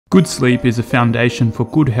Good sleep is a foundation for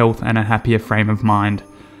good health and a happier frame of mind.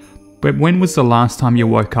 But when was the last time you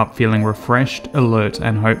woke up feeling refreshed, alert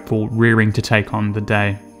and hopeful, rearing to take on the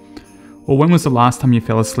day? Or when was the last time you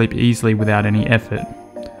fell asleep easily without any effort?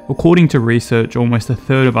 According to research, almost a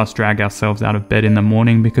third of us drag ourselves out of bed in the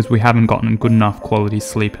morning because we haven't gotten good enough quality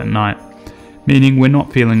sleep at night, meaning we're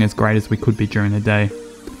not feeling as great as we could be during the day.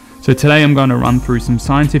 So today I'm going to run through some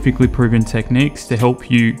scientifically proven techniques to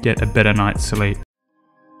help you get a better night's sleep.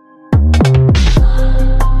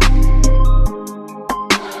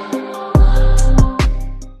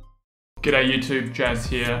 G'day YouTube, Jazz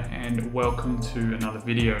here and welcome to another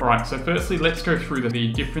video. Alright, so firstly let's go through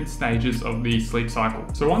the different stages of the sleep cycle.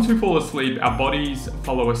 So once we fall asleep, our bodies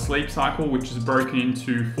follow a sleep cycle which is broken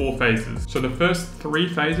into 4 phases. So the first 3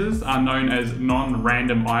 phases are known as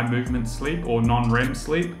non-random eye movement sleep or non-REM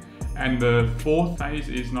sleep. And the 4th phase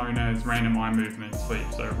is known as random eye movement sleep,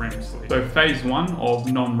 so REM sleep. So phase 1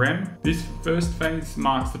 of non-REM, this first phase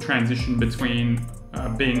marks the transition between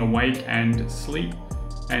being awake and sleep,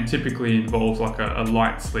 and typically involves like a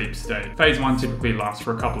light sleep state. Phase 1 typically lasts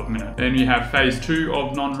for a couple of minutes. Then you have phase 2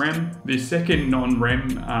 of non-REM. The second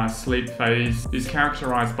non-REM sleep phase is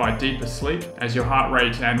characterized by deeper sleep as your heart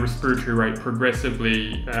rate and respiratory rate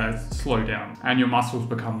progressively slow down and your muscles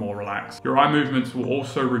become more relaxed. Your eye movements will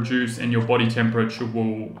also reduce and your body temperature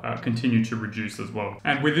will continue to reduce as well.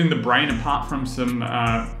 And within the brain, apart from some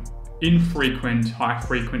infrequent high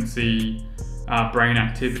frequency brain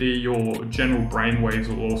activity, your general brain waves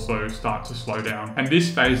will also start to slow down. And this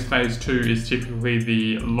phase, phase 2, is typically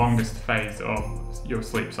the longest phase of your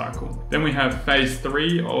sleep cycle. Then we have phase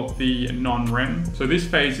 3 of the non-REM. So this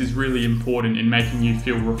phase is really important in making you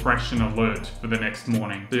feel refreshed and alert for the next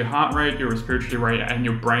morning. So your heart rate, your respiratory rate and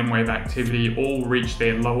your brainwave activity all reach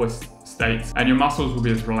their lowest states and your muscles will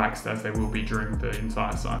be as relaxed as they will be during the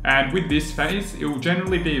entire cycle. And with this phase, it will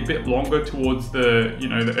generally be a bit longer towards the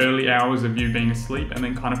early hours of you being asleep and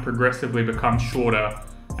then kind of progressively become shorter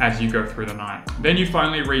as you go through the night. Then you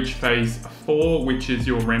finally reach phase 4, which is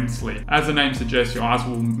your REM sleep. As the name suggests, your eyes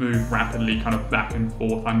will move rapidly kind of back and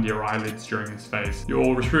forth under your eyelids during this phase.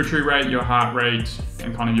 Your respiratory rate, your heart rate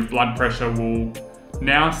and kind of your blood pressure will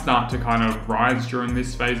now start to kind of rise during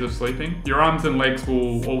this phase of sleeping. Your arms and legs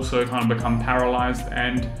will also kind of become paralyzed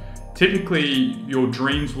and typically your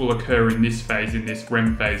dreams will occur in this phase, in this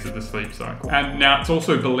REM phase of the sleep cycle. And now it's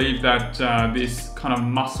also believed that this kind of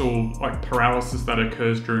muscle paralysis that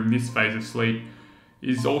occurs during this phase of sleep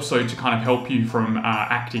is also to kind of help you from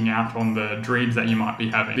acting out on the dreams that you might be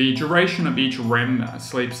having. The duration of each REM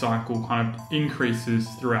sleep cycle kind of increases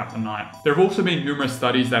throughout the night. There have also been numerous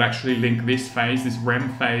studies that actually link this phase, this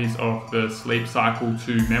REM phase of the sleep cycle,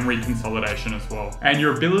 to memory consolidation as well. And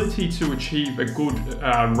your ability to achieve a good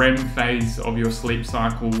REM phase of your sleep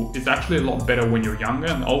cycle is actually a lot better when you're younger.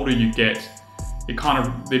 And the older you get,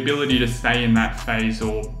 the ability to stay in that phase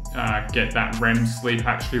or get that REM sleep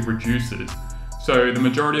actually reduces. So the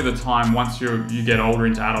majority of the time, once you get older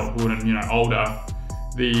into adulthood and older,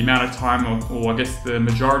 the amount of time, or I guess the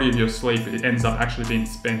majority of your sleep, it ends up actually being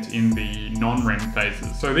spent in the non-REM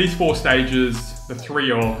phases. So these 4 stages, the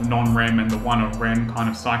 3 of non-REM and the 1 of REM, kind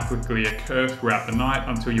of cyclically occur throughout the night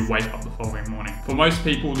until you wake up the following morning. For most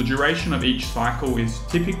people, the duration of each cycle is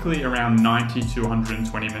typically around 90 to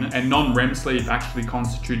 120 minutes, and non-REM sleep actually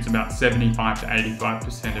constitutes about 75 to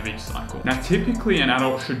 85% of each cycle. Now, typically an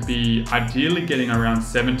adult should be ideally getting around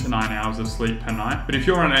 7 to 9 hours of sleep per night, but if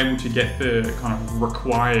you're unable to get the kind of required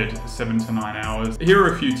 7 to 9 hours, here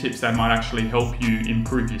are a few tips that might actually help you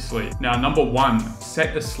improve your sleep. Now, number 1,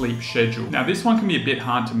 set a sleep schedule. Now, this one can be a bit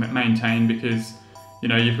hard to maintain because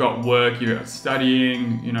you've got work, you've got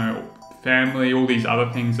studying, family, all these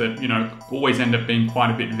other things that always end up being quite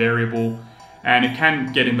a bit variable, and it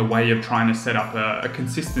can get in the way of trying to set up a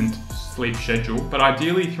consistent sleep schedule. But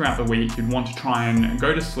ideally throughout the week you'd want to try and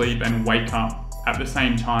go to sleep and wake up at the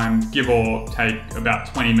same time, give or take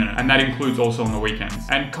about 20 minutes. And that includes also on the weekends.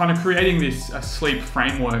 And kind of creating this sleep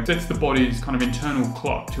framework sets the body's kind of internal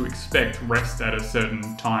clock to expect rest at a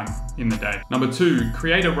certain time in the day. Number 2,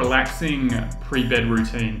 create a relaxing pre-bed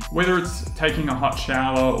routine. Whether it's taking a hot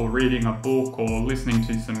shower or reading a book or listening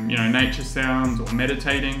to some nature sounds or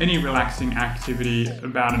meditating, any relaxing activity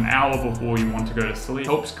about an hour before you want to go to sleep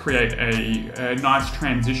helps create a nice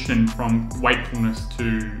transition from wakefulness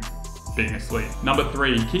to being asleep. Number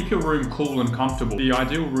 3, keep your room cool and comfortable. The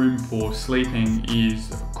ideal room for sleeping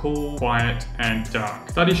is cool, quiet, and dark.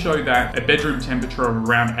 Studies show that a bedroom temperature of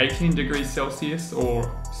around 18 degrees Celsius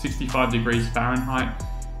or 65 degrees Fahrenheit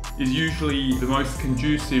is usually the most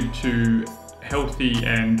conducive to healthy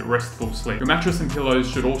and restful sleep. Your mattress and pillows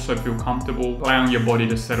should also feel comfortable, allowing your body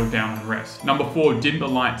to settle down and rest. Number 4, dim the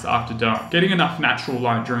lights after dark. Getting enough natural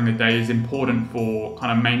light during the day is important for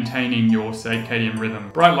kind of maintaining your circadian rhythm.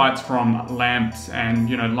 Bright lights from lamps and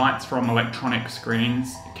lights from electronic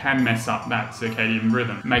screens can mess up that circadian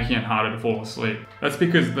rhythm, making it harder to fall asleep. That's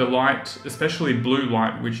because the light, especially blue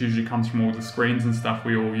light, which usually comes from all the screens and stuff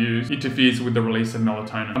we all use, interferes with the release of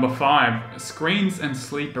melatonin. Number 5, screens and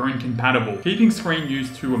sleep are incompatible. Keeping screen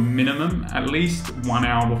use to a minimum, at least 1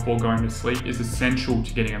 hour before going to sleep, is essential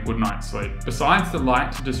to getting a good night's sleep. Besides the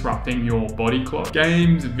light disrupting your body clock,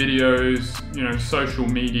 games, videos, social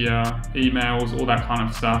media, emails, all that kind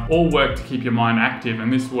of stuff, all work to keep your mind active,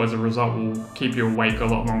 and this as a result will keep you awake a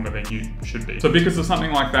lot longer than you should be. So because of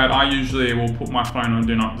something like that, I usually will put my phone on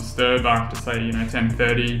do not disturb after say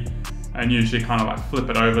 10:30, and usually kind of like flip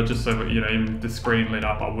it over just so that even if the screen lit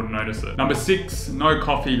up, I wouldn't notice it. Number 6, no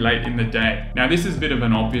coffee late in the day. Now this is a bit of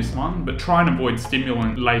an obvious one, but try and avoid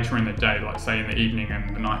stimulant later in the day, like say in the evening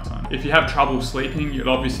and the nighttime. If you have trouble sleeping, you'd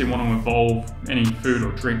obviously want to avoid any food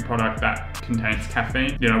or drink product that contains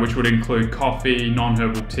caffeine, which would include coffee,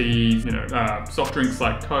 non-herbal teas, soft drinks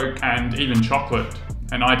like Coke, and even chocolate.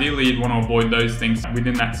 And ideally, you'd want to avoid those things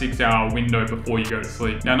within that 6-hour window before you go to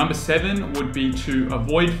sleep. Now, number 7 would be to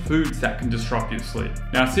avoid foods that can disrupt your sleep.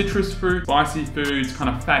 Now, citrus fruit, spicy foods, kind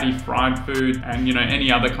of fatty fried food, and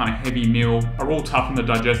any other kind of heavy meal are all tough on the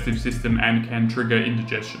digestive system and can trigger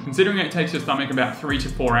indigestion. Considering it takes your stomach about 3 to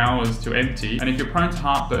 4 hours to empty, and if you're prone to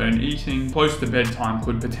heartburn, eating close to bedtime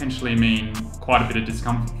could potentially mean quite a bit of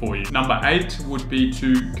discomfort for you. Number 8 would be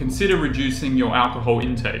to consider reducing your alcohol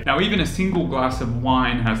intake. Now, even a single glass of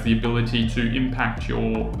wine has the ability to impact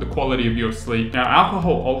the quality of your sleep. Now,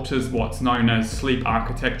 alcohol alters what's known as sleep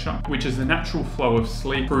architecture, which is the natural flow of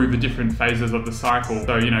sleep through the different phases of the cycle.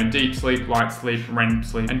 So, deep sleep, light sleep, REM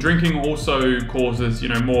sleep. And drinking also causes,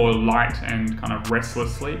 more light and kind of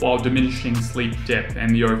restless sleep, while diminishing sleep depth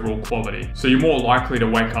and the overall quality. So you're more likely to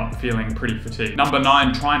wake up feeling pretty fatigued. Number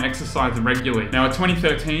 9, try and exercise regularly. Now, a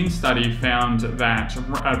 2013 study found that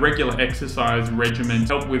a regular exercise regimen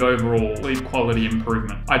helped with overall sleep quality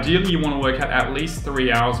improvement. Ideally, you want to work out at least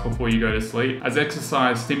 3 hours before you go to sleep, as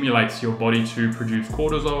exercise stimulates your body to produce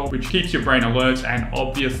cortisol, which keeps your brain alert, and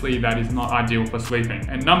obviously that is not ideal for sleeping.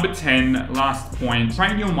 And number 10, last point,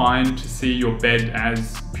 train your mind to see your bed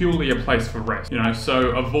as purely a place for rest.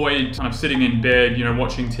 So avoid kind of sitting in bed,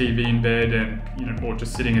 watching TV in bed, and or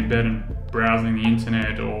just sitting in bed and browsing the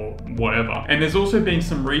internet or whatever. And there's also been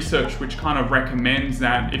some research which kind of recommends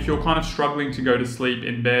that if you're kind of struggling to go to sleep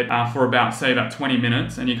in bed for about 20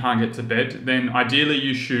 minutes and you can't get to bed, then ideally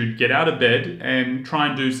you should get out of bed and try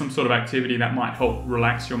and do some sort of activity that might help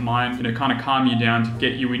relax your mind, kind of calm you down to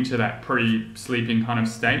get you into that pre-sleeping kind of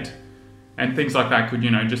state. And things like that could,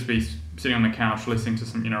 just be sitting on the couch listening to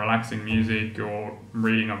some, relaxing music or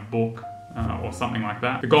reading a book. Or something like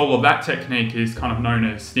that. The goal of that technique is kind of known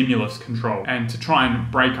as stimulus control, and to try and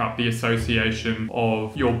break up the association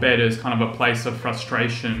of your bed as kind of a place of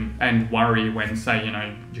frustration and worry when, say,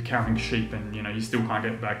 you're carrying sheep and you still can't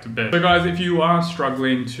get back to bed. So guys, if you are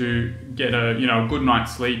struggling to get a good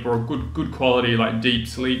night's sleep or a good quality like deep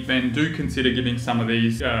sleep, then do consider giving some of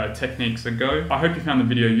these techniques a go. I hope you found the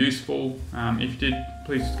video useful. If you did,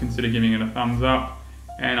 please consider giving it a thumbs up,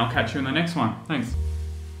 and I'll catch you in the next one. Thanks.